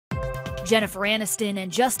Jennifer Aniston and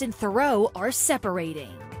Justin Theroux are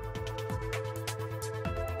separating.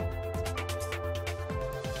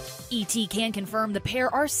 ET can confirm the pair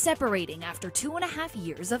are separating after 2.5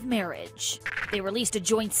 years of marriage. They released a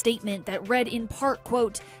joint statement that read in part,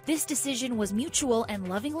 quote, "This decision was mutual and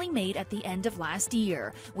lovingly made at the end of last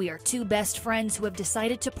year. We are two best friends who have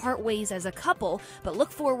decided to part ways as a couple, but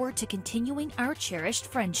look forward to continuing our cherished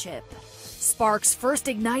friendship." Sparks first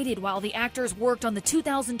ignited while the actors worked on the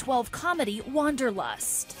 2012 comedy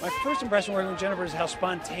Wanderlust. My first impression working with Jennifer is how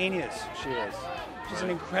spontaneous she is. She's an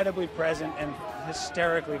incredibly present and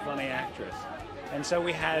hysterically funny actress. And so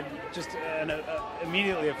we had just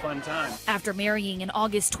immediately a fun time. After marrying in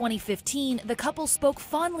August 2015, the couple spoke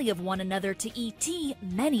fondly of one another to ET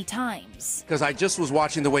many times. Because I just was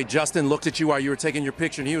watching the way Justin looked at you while you were taking your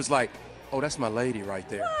picture, and he was like, "Oh, that's my lady right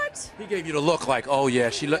there." What? He gave you the look like, "Oh yeah,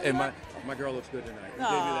 and my girl looks good tonight." He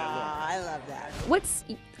gave you that look. I love that. What's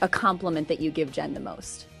a compliment that you give Jen the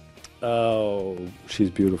most? Oh, she's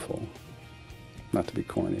beautiful. Not to be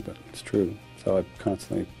corny, but it's true. So I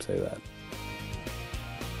constantly say that.